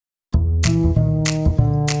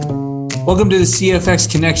Welcome to the CFX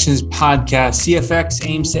Connections podcast. CFX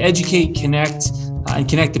aims to educate, connect, and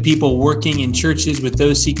connect the people working in churches with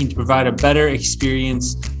those seeking to provide a better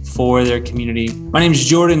experience for their community. My name is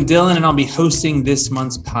Jordan Dillon, and I'll be hosting this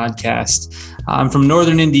month's podcast. I'm from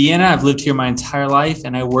Northern Indiana. I've lived here my entire life,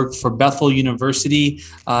 and I work for Bethel University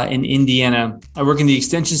in Indiana. I work in the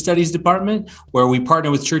Extension Studies Department, where we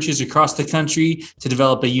partner with churches across the country to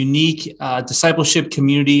develop a unique discipleship,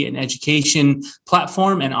 community, and education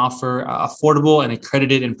platform and offer affordable and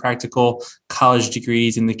accredited and practical college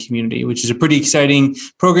degrees in the community, which is a pretty exciting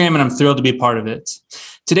program, and I'm thrilled to be a part of it.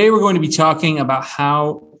 Today, we're going to be talking about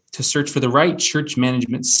how to search for the right church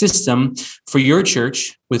management system for your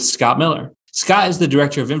church with Scott Miller. Scott is the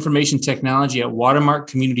Director of Information Technology at Watermark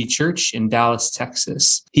Community Church in Dallas,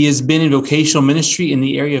 Texas. He has been in vocational ministry in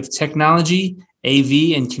the area of technology,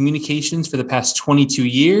 AV, and communications for the past 22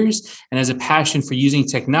 years and has a passion for using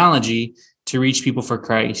technology to reach people for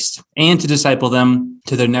Christ and to disciple them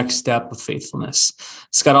to their next step of faithfulness.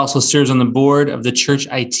 Scott also serves on the board of the Church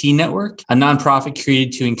IT Network, a nonprofit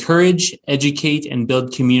created to encourage, educate, and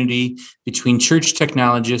build community between church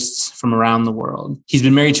technologists from around the world. He's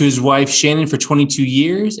been married to his wife, Shannon, for 22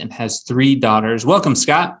 years and has 3 daughters. Welcome,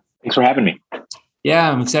 Scott. Thanks for having me.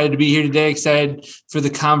 Yeah, I'm excited to be here today, excited for the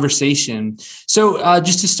conversation. So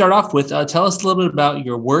just to start off with, tell us a little bit about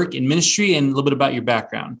your work in ministry and a little bit about your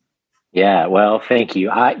background. Yeah, well, thank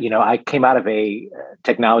you. I came out of a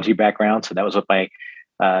technology background, so that was what my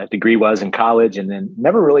degree was in college, and then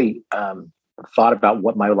never really thought about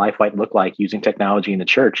what my life might look like using technology in the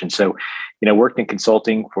church. And so, worked in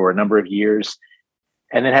consulting for a number of years,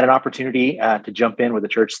 and then had an opportunity to jump in with a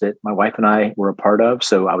church that my wife and I were a part of.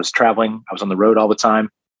 So I was traveling, I was on the road all the time,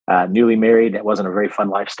 newly married. That wasn't a very fun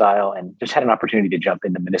lifestyle, and just had an opportunity to jump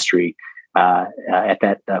into ministry at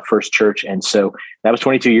that first church. And so that was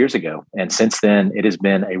 22 years ago. And since then, it has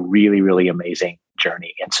been a really, really amazing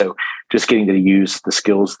journey. And so just getting to use the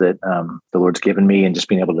skills that the Lord's given me and just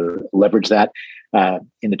being able to leverage that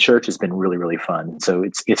in the church has been really, really fun. So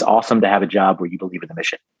it's awesome to have a job where you believe in the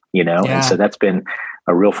mission, Yeah. And so that's been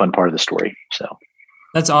a real fun part of the story. So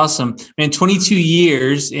that's awesome. Man, 22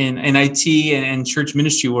 years in IT and church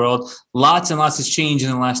ministry world, lots and lots has changed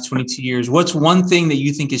in the last 22 years. What's one thing that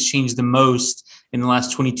you think has changed the most in the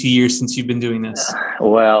last 22 years since you've been doing this?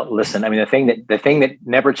 Well, listen, I mean, the thing that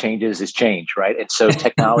never changes is change, right? And so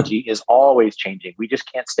technology is always changing. We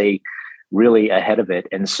just can't stay really ahead of it.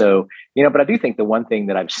 And so, but I do think the one thing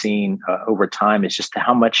that I've seen over time is just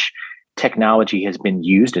how much technology has been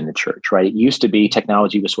used in the church, right? It used to be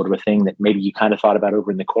technology was sort of a thing that maybe you kind of thought about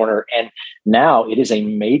over in the corner. And now it is a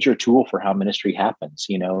major tool for how ministry happens,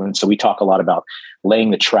 And so we talk a lot about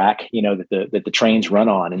laying the track, that the trains run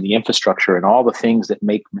on and the infrastructure and all the things that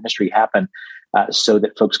make ministry happen so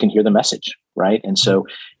that folks can hear the message, right? And so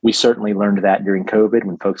we certainly learned that during COVID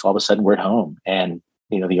when folks all of a sudden were at home. And,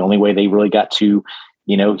 the only way they really got to,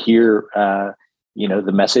 hear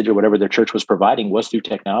the message or whatever their church was providing was through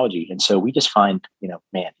technology. And so we just find,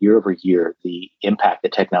 year over year, the impact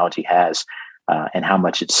that technology has and how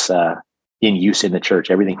much it's in use in the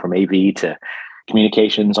church, everything from AV to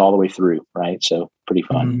communications all the way through, right? So pretty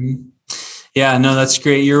fun. Mm-hmm. Yeah, no, that's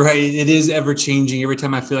great. You're right. It is ever changing. Every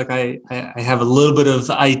time I feel like I have a little bit of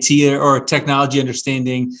IT or technology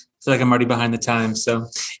understanding, I feel like I'm already behind the times. So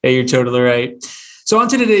yeah, you're totally right. So on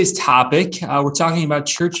to today's topic, we're talking about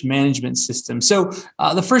church management systems. So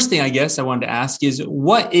the first thing I guess I wanted to ask is,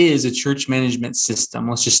 what is a church management system?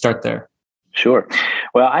 Let's just start there. Sure.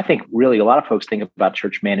 Well, I think really a lot of folks think about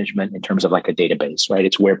church management in terms of like a database, right?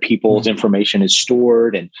 It's where people's information is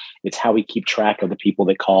stored, and it's how we keep track of the people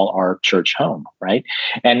that call our church home, right?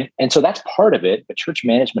 And so that's part of it, but church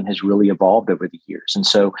management has really evolved over the years. And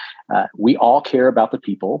so we all care about the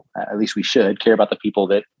people, at least we should care about the people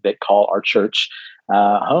that call our church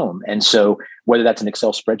home. And so whether that's an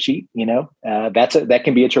Excel spreadsheet, that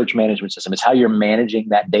can be a church management system. It's how you're managing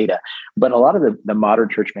that data. But a lot of the modern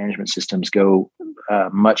church management systems go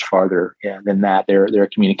much farther than that. They're a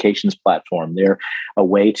communications platform. They're a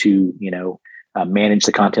way to, manage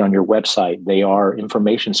the content on your website. They are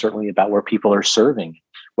information certainly about where people are serving,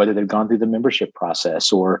 whether they've gone through the membership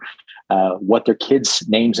process or what their kids'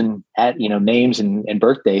 names and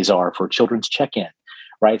birthdays are for children's check-in.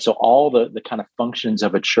 Right. So all the kind of functions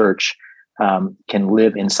of a church can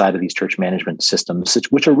live inside of these church management systems,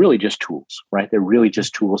 which are really just tools, right? They're really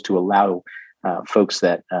just tools to allow folks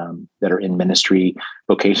that are in ministry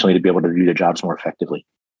vocationally to be able to do their jobs more effectively.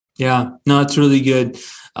 Yeah, no, it's really good.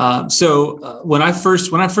 When I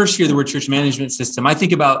first hear the word church management system, I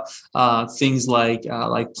think about things like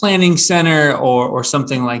planning center or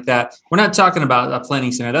something like that. We're not talking about a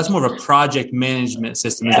planning center. That's more of a project management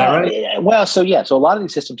system. Is that right? Well, so a lot of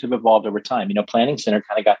these systems have evolved over time. Planning center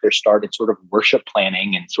kind of got their start in sort of worship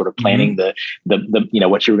planning and sort of planning the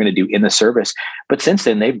what you were going to do in the service. But since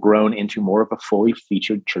then, they've grown into more of a fully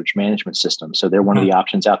featured church management system. So they're one of the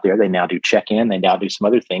options out there. They now do check-in. They now do some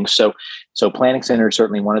other things. So planning center is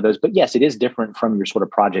certainly one of those. But yes, it is different from your sort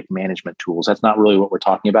of project management tools. That's not really what we're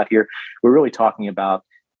talking about here. We're really talking about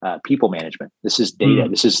people management. This is data.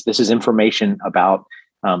 This is information about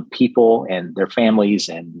people and their families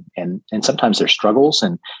and sometimes their struggles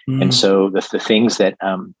and so the things that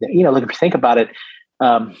like if you think about it,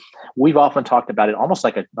 we've often talked about it almost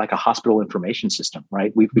like a hospital information system,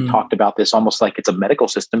 right? We've talked about this almost like it's a medical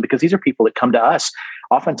system, because these are people that come to us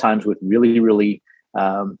oftentimes with really, really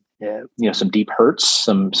some deep hurts,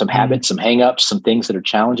 some habits, some hangups, some things that are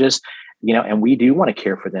challenges. And we do want to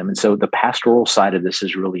care for them. And so the pastoral side of this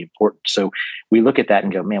is really important. So we look at that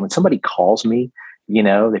and go, man, when somebody calls me,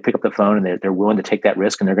 they pick up the phone and they're willing to take that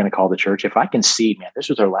risk and they're going to call the church. If I can see, man, this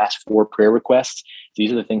was their last 4 prayer requests.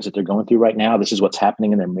 These are the things that they're going through right now. This is what's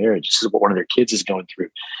happening in their marriage. This is what one of their kids is going through.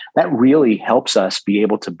 That really helps us be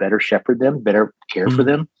able to better shepherd them, better care for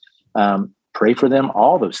them, pray for them,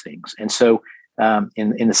 all those things. And so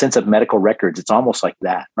in the sense of medical records, it's almost like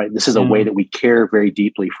that, right? This is a way that we care very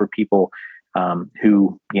deeply for people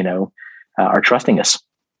who, are trusting us.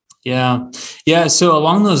 Yeah. So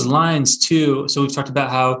along those lines too, so we've talked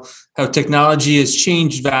about how technology has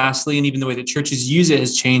changed vastly, and even the way that churches use it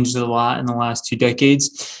has changed a lot in the last 2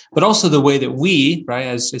 decades, but also the way that we, right,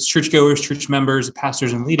 as churchgoers, church members,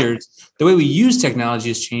 pastors, and leaders, the way we use technology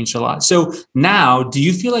has changed a lot. So now, do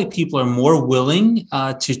you feel like people are more willing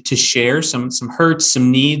to share some hurts,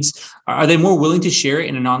 some needs? Are they more willing to share it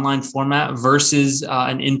in an online format versus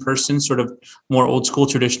an in-person sort of more old school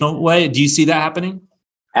traditional way? Do you see that happening?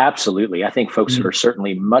 Absolutely. I think folks are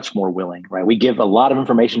certainly much more willing, right? We give a lot of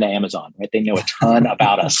information to Amazon, right? They know a ton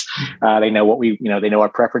about us. They know what they know our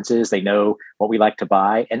preferences. They know what we like to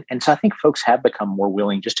buy. And so I think folks have become more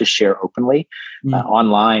willing just to share openly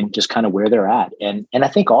online, just kind of where they're at. And I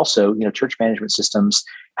think also, church management systems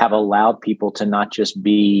have allowed people to not just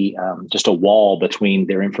be just a wall between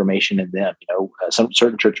their information and them. Some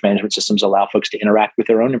certain church management systems allow folks to interact with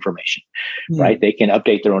their own information, right? They can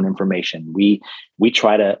update their own information. We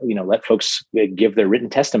try to, let folks give their written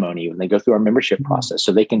testimony when they go through our membership process,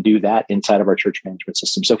 so they can do that inside of our church management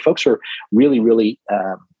system. So folks are really, really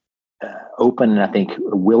open and I think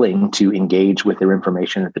willing to engage with their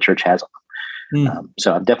information that the church has on them.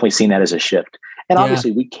 So I've definitely seen that as a shift. And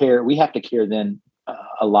obviously we have to care then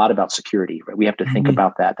a lot about security, right? We have to think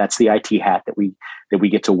about that. That's the IT hat that we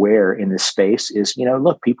get to wear in this space is,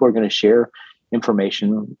 look, people are going to share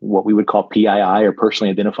information, what we would call PII or personally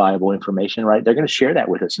identifiable information, right? They're going to share that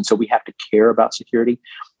with us. And so we have to care about security.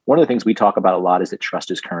 One of the things we talk about a lot is that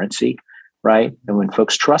trust is currency, right? And when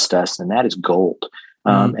folks trust us, then that is gold.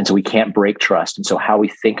 And so we can't break trust. And so how we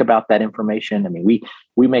think about that information, I mean,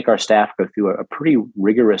 we make our staff go through a pretty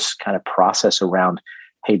rigorous kind of process around,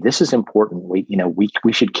 hey, this is important.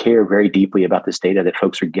 We should care very deeply about this data that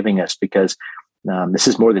folks are giving us, because this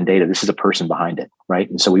is more than data. This is a person behind it, right?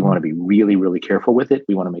 And so we want to be really, really careful with it.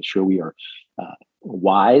 We want to make sure we are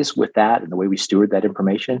wise with that and the way we steward that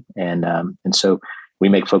information. And so we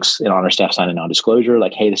make folks on our staff sign a non-disclosure,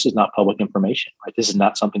 like, hey, this is not public information, right? This is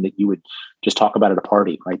not something that you would just talk about at a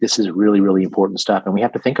party, right? This is really, really important stuff, and we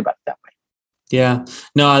have to think about it that way. Yeah,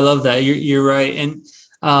 no, I love that. You're right.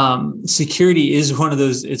 And security is one of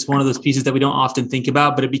those pieces that we don't often think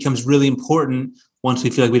about, but it becomes really important once we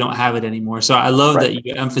feel like we don't have it anymore. So I love that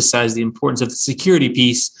you emphasize the importance of the security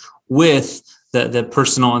piece with the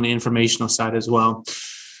personal and the informational side as well.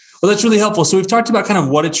 Well, that's really helpful. So we've talked about kind of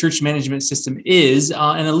what a church management system is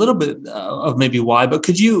and a little bit of maybe why, but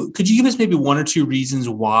could you give us maybe 1 or 2 reasons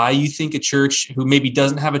why you think a church who maybe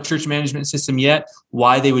doesn't have a church management system yet,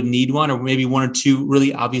 why they would need one, or maybe 1 or 2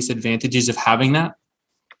 really obvious advantages of having that?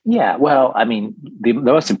 Yeah, well, I mean, the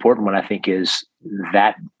most important one I think is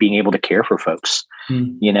that being able to care for folks.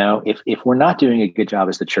 If we're not doing a good job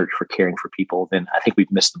as the church for caring for people, then I think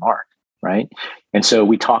we've missed the mark. Right. And so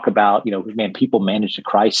we talk about, people manage to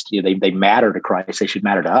Christ, they matter to Christ. They should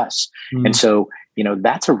matter to us. And so,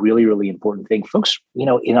 that's a really, really important thing. Folks,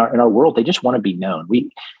 in our world, they just want to be known.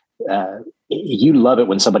 You love it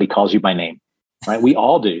when somebody calls you by name, right? We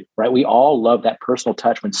all do, right? We all love that personal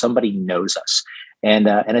touch when somebody knows us. And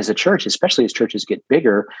as a church, especially as churches get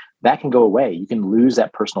bigger, that can go away. You can lose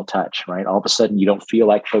that personal touch, right? All of a sudden, you don't feel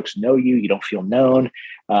like folks know you. You don't feel known.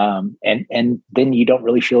 And then you don't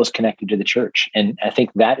really feel as connected to the church. And I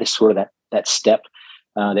think that is sort of that step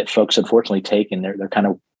that folks unfortunately take, and they're kind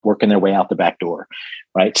of working their way out the back door,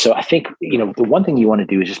 right? So I think, the one thing you want to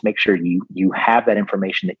do is just make sure you have that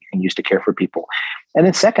information that you can use to care for people. And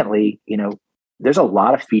then secondly, there's a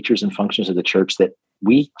lot of features and functions of the church that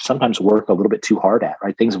we sometimes work a little bit too hard at,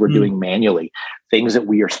 right? Things we're doing manually, things that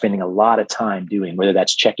we are spending a lot of time doing, whether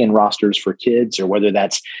that's check-in rosters for kids or whether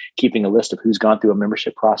that's keeping a list of who's gone through a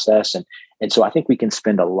membership process. And so I think we can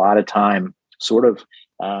spend a lot of time sort of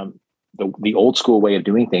the old school way of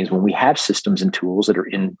doing things when we have systems and tools that are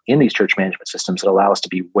in these church management systems that allow us to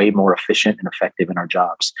be way more efficient and effective in our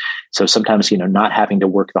jobs. So sometimes, not having to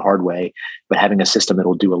work the hard way, but having a system that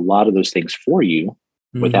will do a lot of those things for you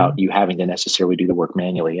without you having to necessarily do the work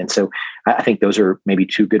manually. And so I think those are maybe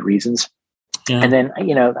two good reasons. Yeah. And then,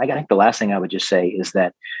 I think the last thing I would just say is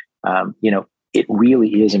that, it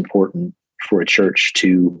really is important for a church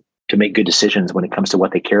to make good decisions when it comes to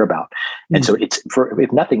what they care about. And so it's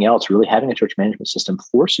if nothing else, really having a church management system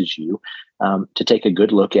forces you to take a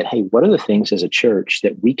good look at, hey, what are the things as a church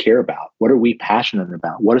that we care about? What are we passionate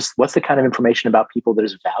about? What's the kind of information about people that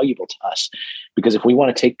is valuable to us? Because if we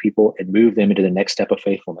want to take people and move them into the next step of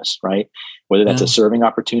faithfulness, right? Whether that's a serving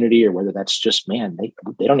opportunity or whether that's just, man,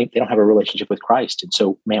 they don't have a relationship with Christ. And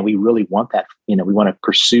so, man, we really want that, we want to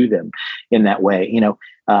pursue them in that way.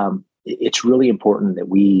 It's really important that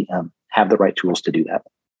we have the right tools to do that.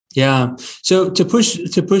 Yeah. So to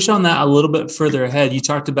push on that a little bit further ahead, you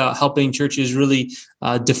talked about helping churches really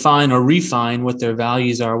define or refine what their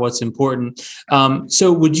values are, what's important.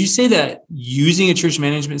 So would you say that using a church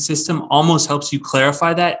management system almost helps you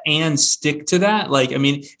clarify that and stick to that?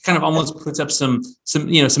 It kind of almost puts up some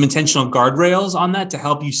intentional guardrails on that to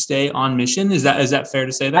help you stay on mission. Is that fair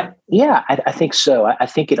to say that? I think so. I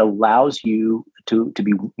think it allows you to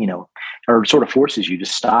be, or sort of forces you to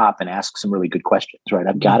stop and ask some really good questions, right?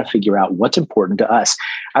 I've got to figure out what's important to us.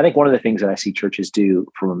 I think one of the things that I see churches do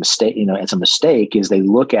from a mistake, as a mistake, is they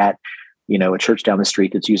look at, a church down the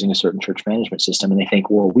street that's using a certain church management system and they think,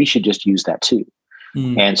 well, we should just use that too.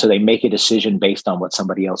 And so they make a decision based on what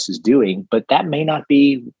somebody else is doing, but that may not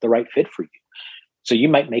be the right fit for you. So you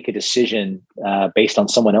might make a decision based on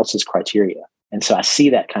someone else's criteria. And so I see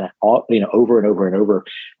that kind of over and over and over.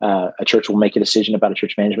 A church will make a decision about a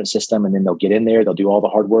church management system, and then they'll get in there, they'll do all the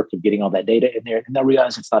hard work of getting all that data in there, and they'll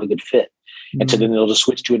realize it's not a good fit. And so then they'll just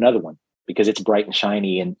switch to another one because it's bright and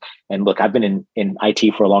shiny. And look, I've been in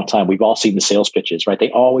IT for a long time. We've all seen the sales pitches, right?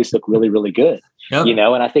 They always look really, really good,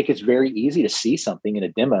 and I think it's very easy to see something in a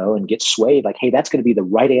demo and get swayed like, hey, that's going to be the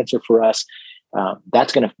right answer for us.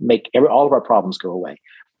 That's going to make all of our problems go away.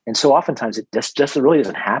 And so oftentimes it just really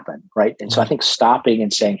doesn't happen, right? And so I think stopping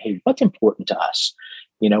and saying, hey, what's important to us?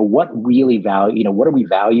 What really value, what do we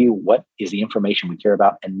value? What is the information we care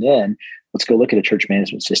about? And then let's go look at a church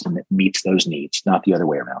management system that meets those needs, not the other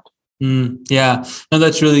way around. Yeah, no,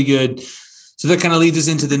 that's really good. So that kind of leads us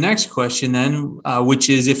into the next question then, which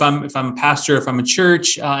is if I'm a pastor, if I'm a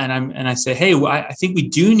church, and I say, hey, I think we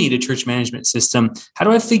do need a church management system. How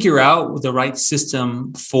do I figure out the right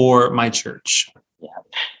system for my church? Yeah.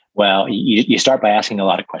 Well, you start by asking a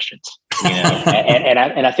lot of questions, and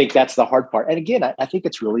I think that's the hard part. And again, I think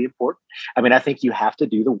it's really important. I think you have to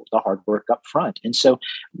do the hard work up front. And so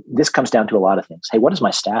this comes down to a lot of things. Hey, what does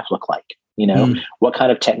my staff look like? What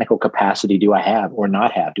kind of technical capacity do I have or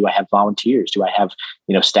not have? Do I have volunteers? Do I have,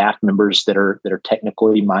 staff members that are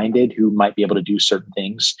technically minded who might be able to do certain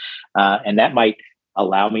things? And that might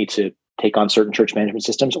allow me to take on certain church management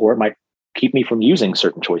systems, or it might keep me from using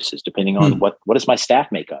certain choices depending on what does my staff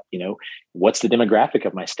make up? What's the demographic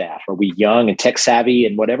of my staff? Are we young and tech savvy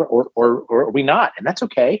and whatever, or are we not? And that's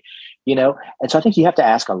okay. And so I think you have to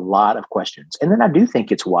ask a lot of questions. And then I do think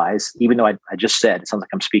it's wise, even though I just said, it sounds like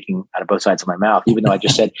I'm speaking out of both sides of my mouth, even though I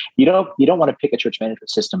just said, you don't want to pick a church management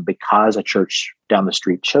system because a church down the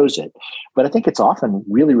street chose it. But I think it's often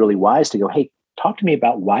really, really wise to go, hey, talk to me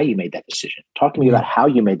about why you made that decision. Talk to me about how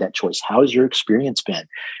you made that choice. How has your experience been?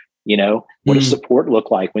 What does support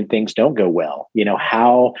look like when things don't go well?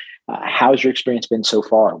 How's your experience been so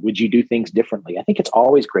far? Would you do things differently? I think it's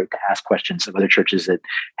always great to ask questions of other churches that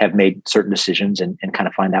have made certain decisions and kind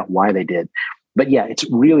of find out why they did. But yeah, it's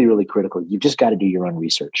really, really critical. You've just got to do your own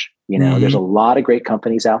research. There's a lot of great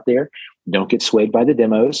companies out there. Don't get swayed by the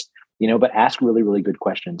demos, but ask really, really good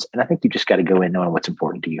questions. And I think you just got to go in knowing what's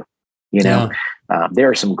important to you. There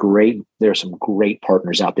are some great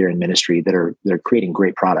partners out there in ministry that are creating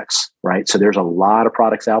great products, right? So there's a lot of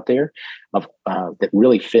products out there that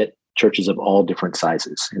really fit churches of all different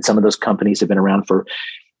sizes. And some of those companies have been around for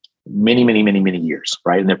many, many, many, many years,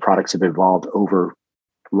 right? And their products have evolved over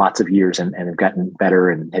lots of years and have gotten better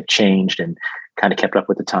and have changed and kind of kept up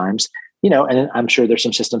with the times. And I'm sure there's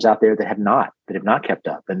some systems out there that have not kept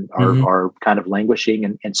up and are kind of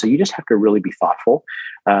languishing. And so you just have to really be thoughtful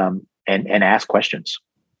and ask questions.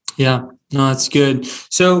 Yeah, no, that's good.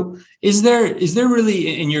 So is there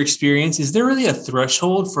really, in your experience, is there really a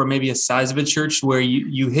threshold for maybe a size of a church where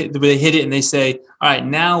they hit it and they say, all right,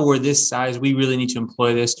 now we're this size, we really need to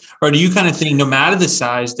employ this? Or do you kind of think no matter the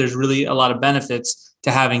size, there's really a lot of benefits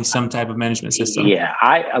to having some type of management system? Yeah,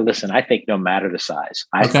 I think no matter the size,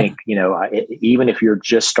 I think, even if you're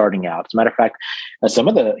just starting out, as a matter of fact, some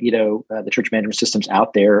of the, the church management systems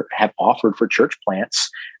out there have offered for church plants,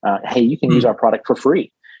 hey, you can use our product for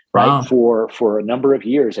free. Right. Wow. For a number of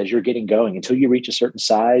years as you're getting going until you reach a certain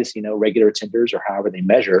size, regular attenders or however they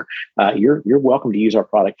measure, you're welcome to use our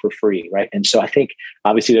product for free. Right. And so I think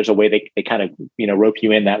obviously there's a way they kind of, rope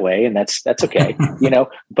you in that way. And that's okay.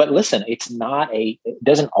 But listen, it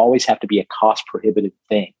doesn't always have to be a cost prohibitive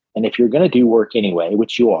thing. And if you're going to do work anyway,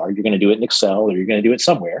 which you're going to do it in Excel or you're going to do it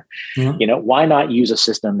somewhere, why not use a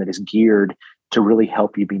system that is geared to really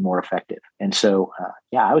help you be more effective? And so,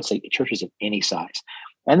 I would say churches of any size.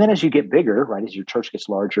 And then as you get bigger, right, as your church gets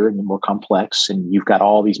larger and more complex and you've got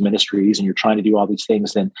all these ministries and you're trying to do all these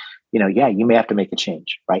things, then, you may have to make a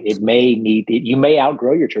change, right? You may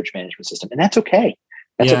outgrow your church management system, and that's okay.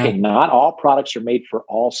 That's okay. Not all products are made for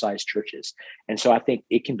all size churches. And so I think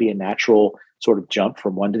it can be a natural sort of jump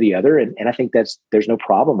from one to the other. And I think there's no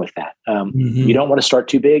problem with that. You don't want to start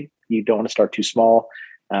too big. You don't want to start too small.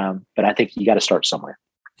 But I think you got to start somewhere.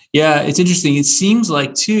 Yeah, it's interesting. It seems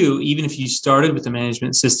like, too, even if you started with the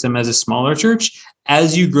management system as a smaller church,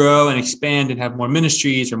 as you grow and expand and have more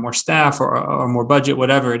ministries or more staff or more budget,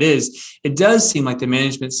 whatever it is, it does seem like the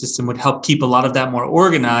management system would help keep a lot of that more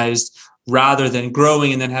organized rather than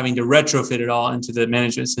growing and then having to retrofit it all into the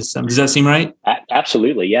management system. Does that seem right?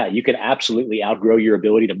 Absolutely. Yeah. You could absolutely outgrow your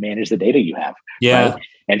ability to manage the data you have. Yeah. Right?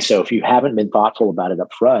 And so if you haven't been thoughtful about it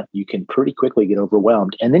up front, you can pretty quickly get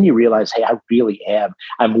overwhelmed. And then you realize, hey,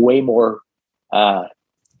 I'm way more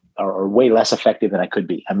or way less effective than I could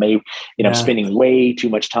be. I'm spending way too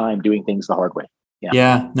much time doing things the hard way.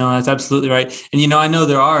 Yeah, no, that's absolutely right. And, I know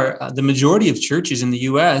there are the majority of churches in the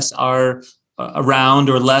U.S. are around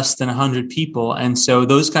or less than 100 people. And so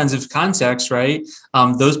those kinds of contexts, right,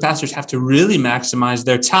 those pastors have to really maximize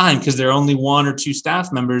their time because there are only one or two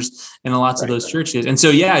staff members in lots of those churches. And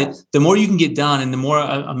so, the more you can get done and the more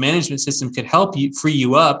a management system could help you free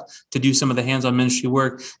you up to do some of the hands-on ministry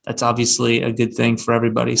work, that's obviously a good thing for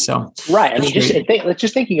everybody. So, right. I mean,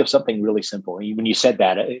 just thinking of something really simple. When you said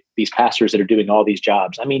that, these pastors that are doing all these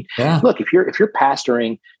jobs, look, if you're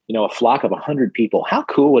pastoring, a flock of 100 people, how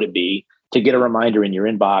cool would it be to get a reminder in your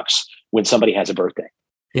inbox when somebody has a birthday?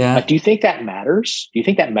 Yeah. Do you think that matters? Do you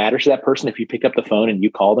think that matters to that person if you pick up the phone and you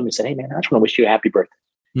call them and say, hey, man, I just want to wish you a happy birthday?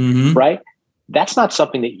 Mm-hmm. Right? That's not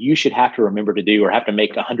something that you should have to remember to do or have to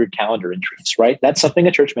make 100 calendar entries, right? That's something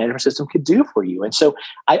a church management system could do for you. And so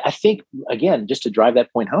I think, again, just to drive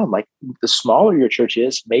that point home, like the smaller your church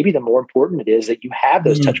is, maybe the more important it is that you have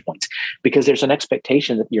those touch points because there's an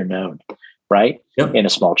expectation that you're known, right? Yep. In a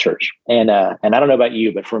small church. And I don't know about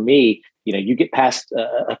you, but for me, you get past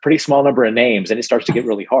a pretty small number of names and it starts to get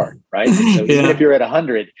really hard, right? So even if you're at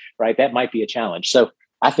 100, right, that might be a challenge. So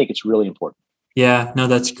I think it's really important. Yeah, no,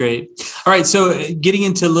 that's great. All right. So getting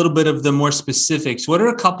into a little bit of the more specifics, what are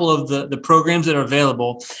a couple of the programs that are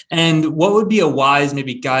available and what would be a wise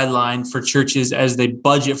maybe guideline for churches as they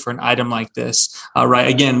budget for an item like this? Right.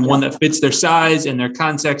 Again, one that fits their size and their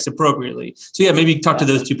context appropriately. So maybe talk to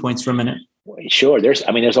those 2 points for a minute. Sure. There's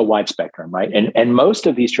a wide spectrum, right? And most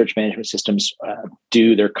of these church management systems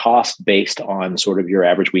do their cost based on sort of your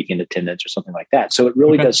average weekend attendance or something like that. So it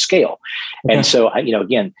really does scale. Okay. And so,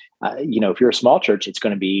 again, if you're a small church, it's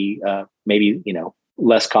going to be maybe,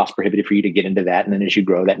 less cost prohibitive for you to get into that. And then as you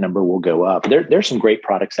grow, that number will go up. There's some great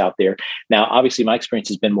products out there. Now, obviously, my experience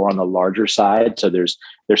has been more on the larger side. So there's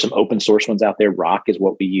some open source ones out there. Rock is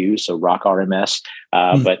what we use. So Rock RMS.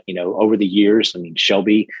 But, over the years,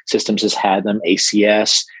 Shelby Systems has had them,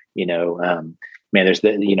 ACS, there's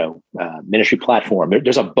the, ministry platform.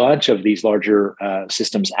 There's a bunch of these larger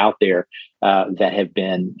systems out there that have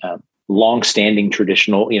been longstanding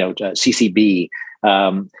traditional, CCB,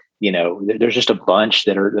 there's just a bunch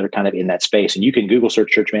that are kind of in that space, and you can Google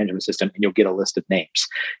search church management system and you'll get a list of names,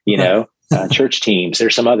 church teams.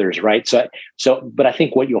 There's some others, right? But I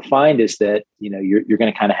think what you'll find is that, you're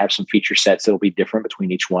going to kind of have some feature sets that will be different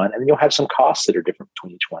between each one. And then you'll have some costs that are different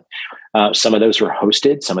between each one. Some of those are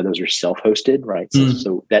hosted, some of those are self-hosted, right?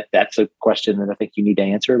 So that's a question that I think you need to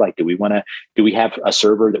answer. Like, do we have a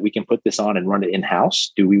server that we can put this on and run it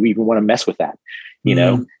in-house? Do we even want to mess with that?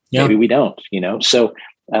 Maybe we don't, So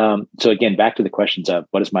again, back to the questions of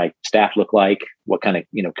what does my staff look like? What kind of,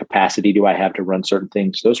 capacity do I have to run certain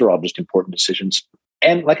things? Those are all just important decisions.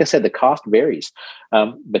 And like I said, the cost varies.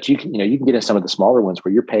 But you can get in some of the smaller ones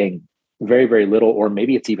where you're paying very, very little, or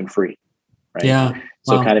maybe it's even free. Right. Yeah.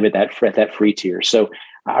 So kind of at that free tier. So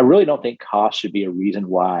I really don't think cost should be a reason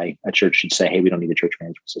why a church should say, hey, we don't need a church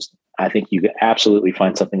management system. I think you could absolutely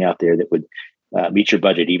find something out there that would meet your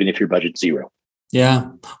budget, even if your budget's zero. Yeah.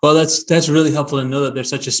 Well, that's really helpful to know that there's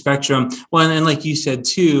such a spectrum. Well, and like you said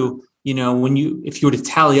too, if you were to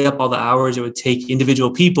tally up all the hours it would take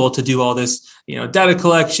individual people to do all this, data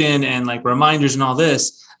collection and like reminders and all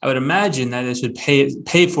this, I would imagine that this would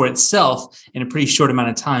pay for itself in a pretty short amount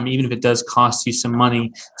of time, even if it does cost you some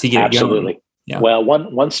money to get Absolutely. it going. Yeah. Well,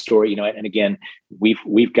 one story, and again,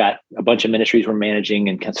 we've got a bunch of ministries we're managing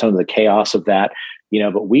and some of the chaos of that,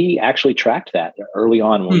 but we actually tracked that early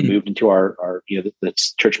on when we moved into our the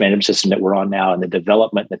church management system that we're on now, and the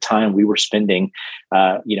development, the time we were spending,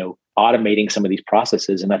 automating some of these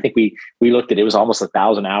processes. And I think we looked at, it was almost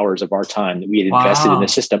 1,000 hours of our time that we had invested in the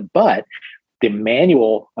system, but the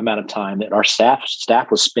manual amount of time that our staff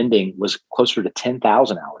was spending was closer to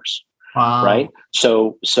 10,000 hours. Wow. Right.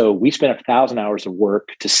 So we spent 1,000 hours of work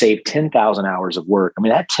to save 10,000 hours of work. I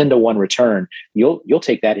mean, that 10-to-1 return, you'll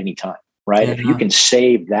take that anytime. Right. Yeah. If you can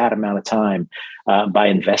save that amount of time by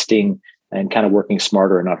investing and kind of working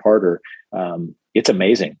smarter and not harder, it's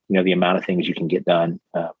amazing, the amount of things you can get done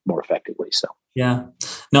more effectively. So. Yeah,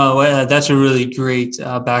 no, that's a really great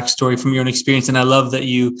backstory from your own experience, and I love that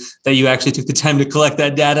you actually took the time to collect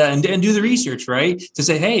that data and do the research, right? To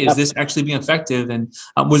say, hey, is this actually being effective? And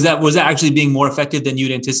was that actually being more effective than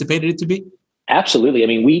you'd anticipated it to be? Absolutely. I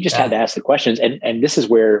mean, we just had to ask the questions, and this is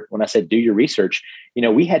where, when I said do your research,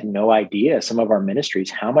 we had no idea, some of our ministries,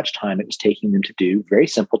 how much time it was taking them to do very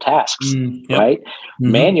simple tasks, right?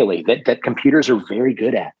 Mm-hmm. Manually, that computers are very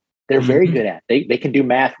good at. They're very good at. They can do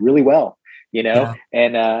math really well.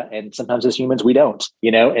 And sometimes as humans, we don't,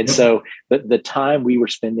 and so the time we were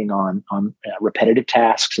spending on repetitive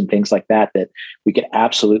tasks and things like that we could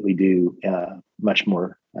absolutely do much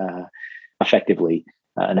more effectively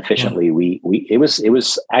and efficiently. It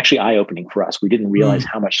was actually eye-opening for us. We didn't realize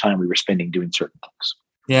how much time we were spending doing certain things.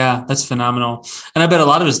 Yeah, that's phenomenal. And I bet a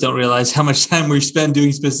lot of us don't realize how much time we spend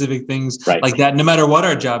doing specific things like that, no matter what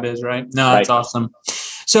our job is, right? No, that's awesome.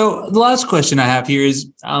 So the last question I have here is,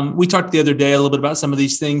 we talked the other day a little bit about some of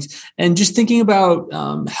these things, and just thinking about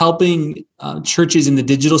helping churches in the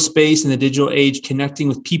digital space and the digital age, connecting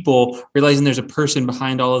with people, realizing there's a person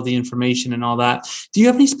behind all of the information and all that. Do you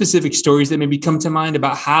have any specific stories that maybe come to mind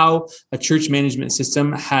about how a church management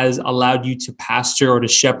system has allowed you to pastor or to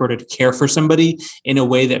shepherd or to care for somebody in a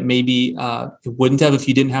way that maybe it wouldn't have if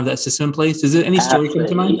you didn't have that system in place? Is there any story come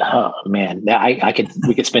to mind? Oh man,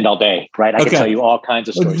 we could spend all day, right? I could tell you all kinds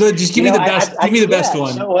of stories. Just give me the best. Give me the best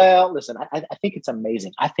one. So, well, listen, I think it's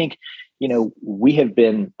amazing. I think we have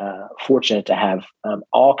been fortunate to have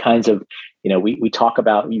all kinds of. We talk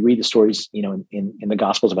about. You read the stories, in the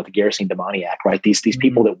Gospels about the Gerasene demoniac, right? These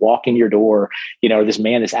people that walk in your door, this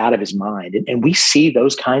man is out of his mind, and we see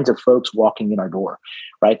those kinds of folks walking in our door,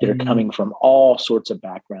 right? That are coming from all sorts of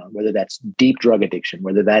background, whether that's deep drug addiction,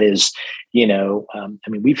 whether that is,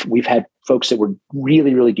 we've had folks that were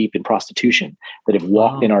really, really deep in prostitution that have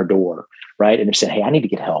walked in our door, right? And have said, hey, I need to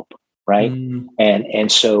get help. Right.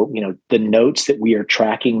 And so, the notes that we are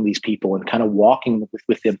tracking these people and kind of walking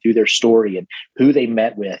with them through their story and who they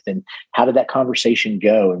met with and how did that conversation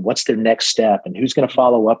go and what's their next step and who's going to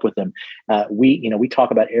follow up with them. We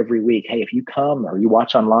talk about every week, hey, if you come or you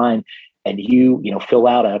watch online and you fill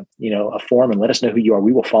out a form and let us know who you are,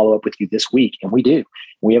 we will follow up with you this week. And we do.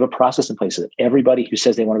 We have a process in place that everybody who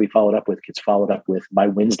says they want to be followed up with gets followed up with by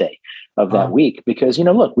Wednesday of that week. Because,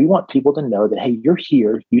 look, we want people to know that, hey, you're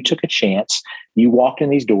here, you took a chance, you walked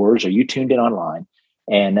in these doors or you tuned in online,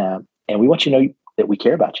 and we want you to know that we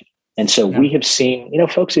care about you. And so we have seen,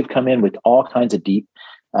 folks who've come in with all kinds of deep,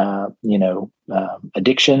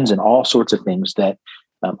 addictions and all sorts of things that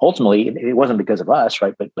ultimately it wasn't because of us,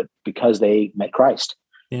 right? But because they met Christ.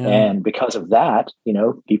 Yeah. And because of that,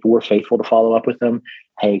 people were faithful to follow up with them.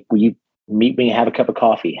 Hey, will you meet me and have a cup of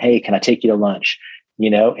coffee? Hey, can I take you to lunch?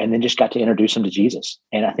 And then just got to introduce them to Jesus.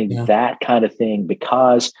 And I think that kind of thing,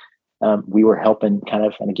 because we were helping kind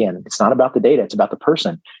of, and again, it's not about the data, it's about the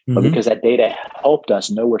person, but because that data helped us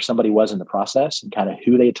know where somebody was in the process and kind of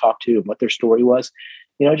who they talked to and what their story was,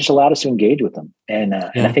 it just allowed us to engage with them. And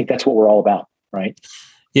I think that's what we're all about, right?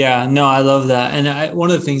 Yeah, no, I love that. And one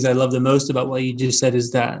of the things I love the most about what you just said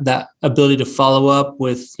is that ability to follow up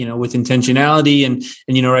with intentionality and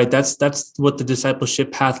right. That's what the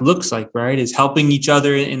discipleship path looks like, right? Is helping each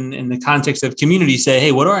other in the context of community say,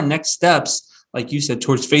 hey, what are our next steps? Like you said,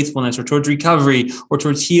 towards faithfulness or towards recovery or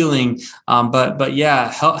towards healing. But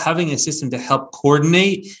having a system to help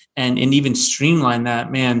coordinate and even streamline that,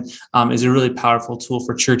 is a really powerful tool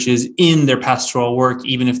for churches in their pastoral work,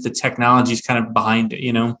 even if the technology is kind of behind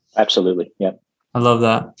it, Absolutely. Yeah. I love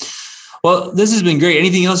that. Well, this has been great.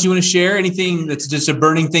 Anything else you want to share? Anything that's just a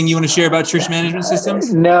burning thing you want to share about church management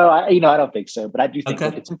systems? No, I don't think so, but I do think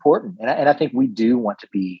that it's important. And I think we do want to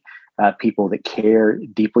be people that care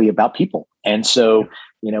deeply about people. And so,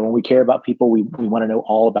 when we care about people, we want to know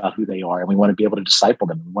all about who they are, and we want to be able to disciple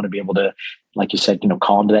them. We want to be able to, like you said,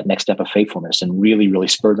 call them to that next step of faithfulness and really, really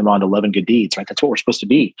spur them on to love and good deeds, right? That's what we're supposed to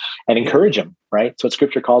be, and encourage them, right? So what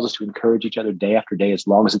Scripture calls us to encourage each other day after day, as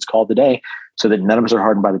long as it's called today, so that none of us are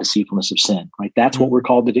hardened by the deceitfulness of sin, right? That's what we're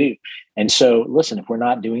called to do. And so, listen, if we're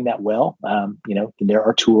not doing that well, then there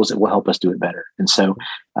are tools that will help us do it better. And so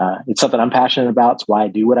it's something I'm passionate about. It's why I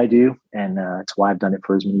do what I do. And it's why I've done it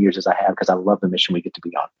for as many years as I have, because I love the mission we get to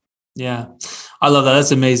be on. Yeah, I love that.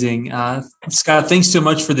 That's amazing. Scott, thanks so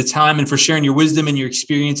much for the time and for sharing your wisdom and your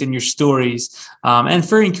experience and your stories, and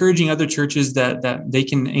for encouraging other churches that they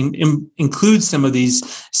can include some of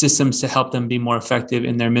these systems to help them be more effective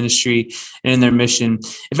in their ministry and in their mission.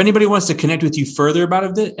 If anybody wants to connect with you further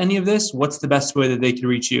about any of this, what's the best way that they can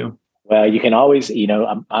reach you? Well, you can always,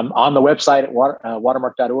 I'm on the website at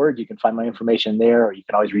watermark.org. You can find my information there, or you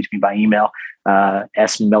can always reach me by email,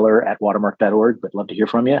 smiller@watermark.org. But love to hear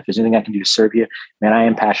from you. If there's anything I can do to serve you, man, I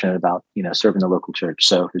am passionate about, serving the local church.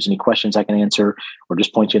 So if there's any questions I can answer or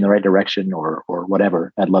just point you in the right direction or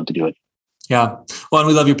whatever, I'd love to do it. Yeah. Well, and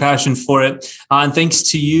we love your passion for it. And thanks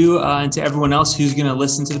to you and to everyone else who's going to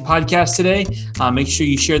listen to the podcast today. Make sure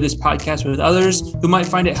you share this podcast with others who might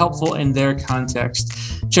find it helpful in their context.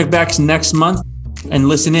 Check back next month and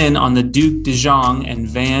listen in on the Duke DeJong and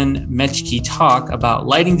Van Metchke talk about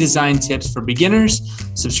lighting design tips for beginners.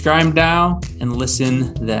 Subscribe now and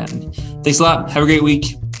listen then. Thanks a lot. Have a great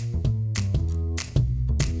week.